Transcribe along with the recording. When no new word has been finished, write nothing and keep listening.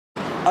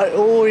I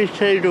always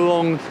say the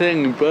wrong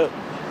thing, but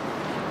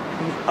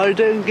I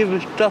don't give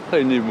a stuff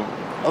anymore.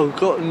 I've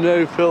got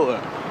no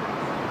filter.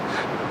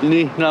 At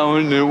least now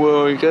I know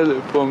where I get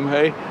it from,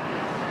 hey?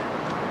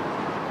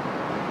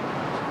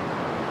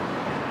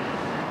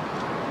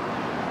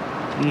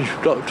 You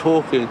stop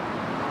talking.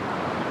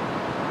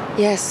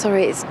 Yeah,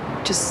 sorry, it's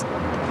just...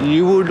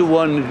 You were the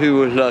one who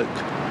was, like,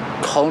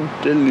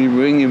 constantly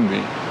ringing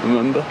me,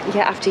 remember?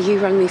 Yeah, after you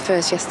rang me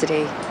first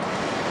yesterday.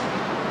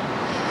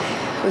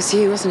 It was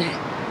you, wasn't it?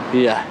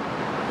 Yeah.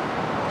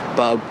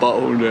 But I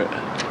bottled it.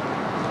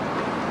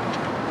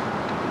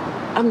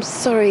 I'm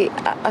sorry,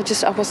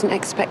 I wasn't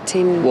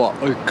expecting...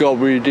 What, a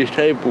gobby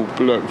disabled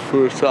bloke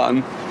for a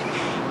son?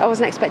 I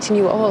wasn't expecting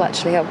you at all,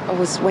 actually. I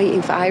was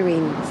waiting for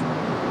Irene.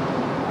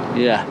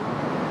 Yeah.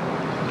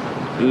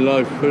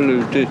 Life full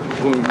of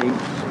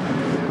disappointments.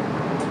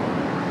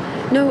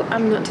 No,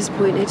 I'm not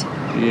disappointed.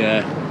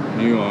 Yeah,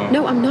 you are.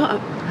 No, I'm not.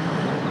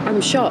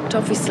 I'm shocked,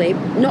 obviously.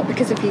 Not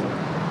because of you.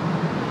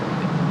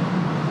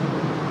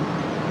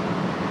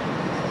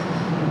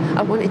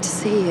 I wanted to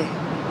see you.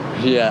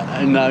 Yeah,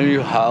 and now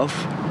you have.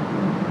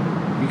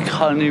 You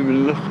can't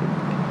even look.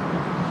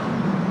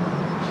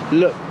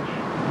 Look,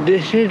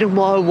 this isn't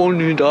what I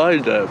wanted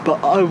either,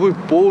 but I was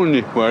born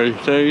this way,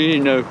 so, you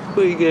know,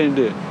 what are you going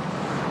to do?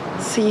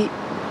 So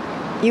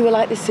you were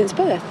like this since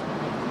birth?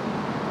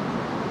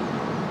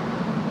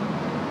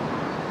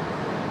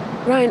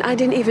 Ryan, I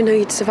didn't even know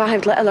you'd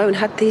survived, let alone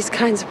had these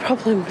kinds of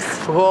problems.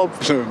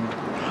 Problem?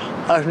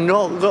 I've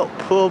not got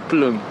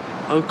problem.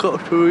 I've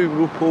got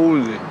cerebral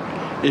palsy.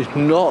 It's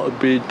not a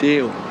big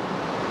deal.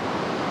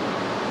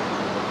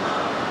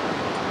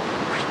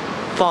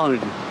 Fine.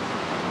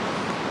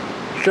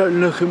 Don't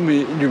look at me,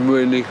 you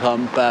really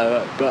can't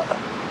bear it, but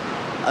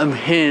I'm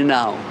here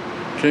now.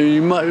 So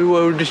you might as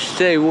well just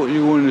say what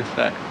you want to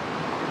say.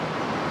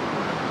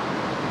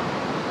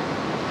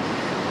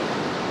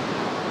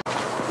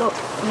 Look,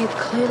 you're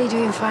clearly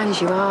doing fine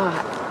as you are,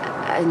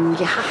 and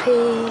you're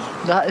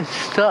happy. That is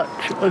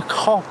such a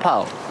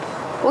cop-out.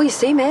 Well, you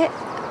seem it,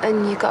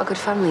 and you've got a good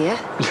family, yeah?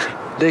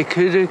 They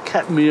could have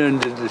kept me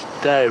under the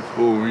stairs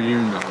for all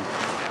you know.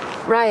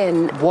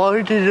 Ryan...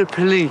 Why did the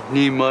police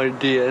need my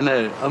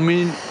DNA? I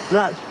mean,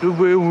 that's the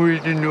real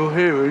reason you're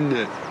here, isn't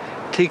it?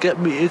 To get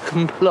me to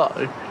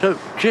comply. So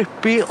just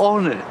be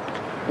honest.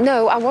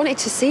 No, I wanted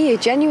to see you.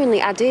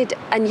 Genuinely, I did.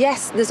 And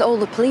yes, there's all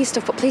the police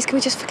stuff, but please, can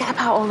we just forget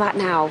about all that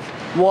now?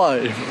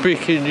 Why?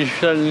 Because you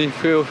suddenly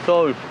feel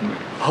sorry for me.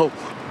 Oh,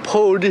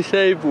 poor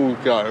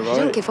disabled guy, right? You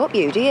don't give up,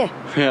 you, do you?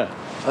 Yeah.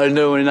 I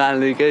know an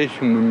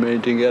allegation was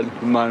made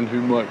against a man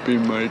who might be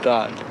my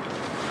dad.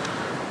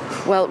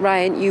 Well,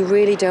 Ryan, you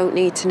really don't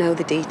need to know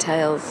the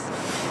details.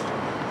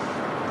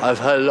 I've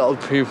had a lot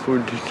of people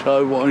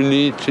decide what I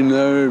need to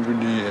know over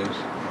the years.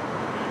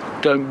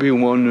 Don't be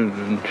one of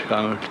them,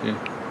 Charity.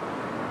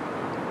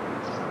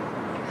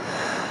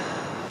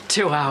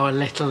 To our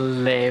little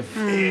Liv.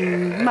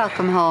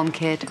 Welcome home,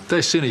 kid.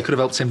 Very soon you could have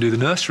helped him do the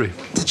nursery.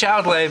 To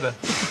child labour.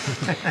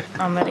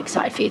 I'm really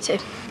excited for you too.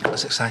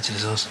 As excited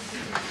as us.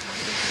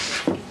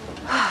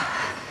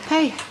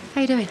 Hey,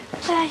 how you doing?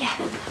 Yeah,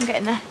 I'm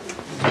getting there.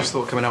 I just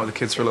thought coming out with the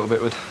kids for a little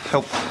bit would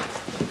help.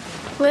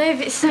 Liv,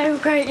 it's so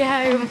great you're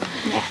home.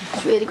 Yeah,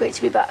 it's really great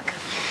to be back.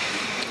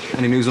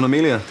 Any news on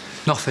Amelia?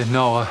 Nothing,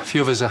 no. A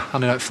few of us are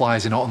handing out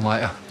flyers in Autumn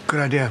later. Good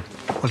idea.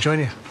 I'll join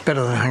you.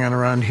 Better than hanging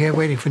around here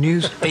waiting for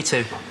news. Me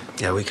too.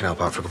 Yeah, we can help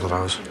out for a couple of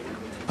hours.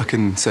 I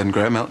can send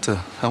Graham out to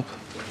help.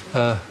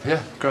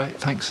 Yeah, great,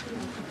 thanks.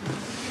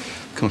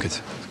 Come on,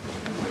 kids.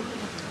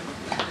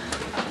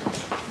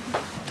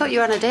 Thought you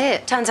were on a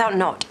date. Turns out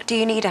not. Do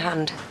you need a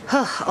hand?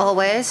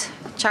 Always.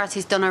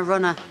 Charity's done a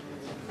runner.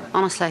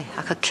 Honestly,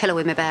 I could kill her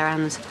with my bare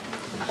hands.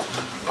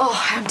 Oh,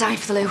 I'm dying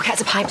for the loo. Get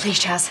a pie, please,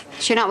 Chaz.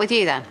 She not with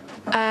you, then?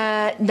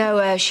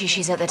 No,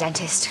 she's at the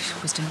dentist.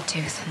 Wisdom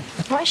tooth.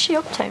 What is she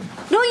up to?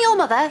 Not your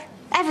mother.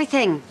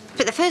 Everything.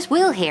 But the first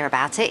we'll hear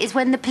about it is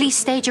when the police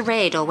stage a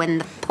raid or when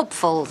the pub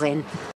falls in.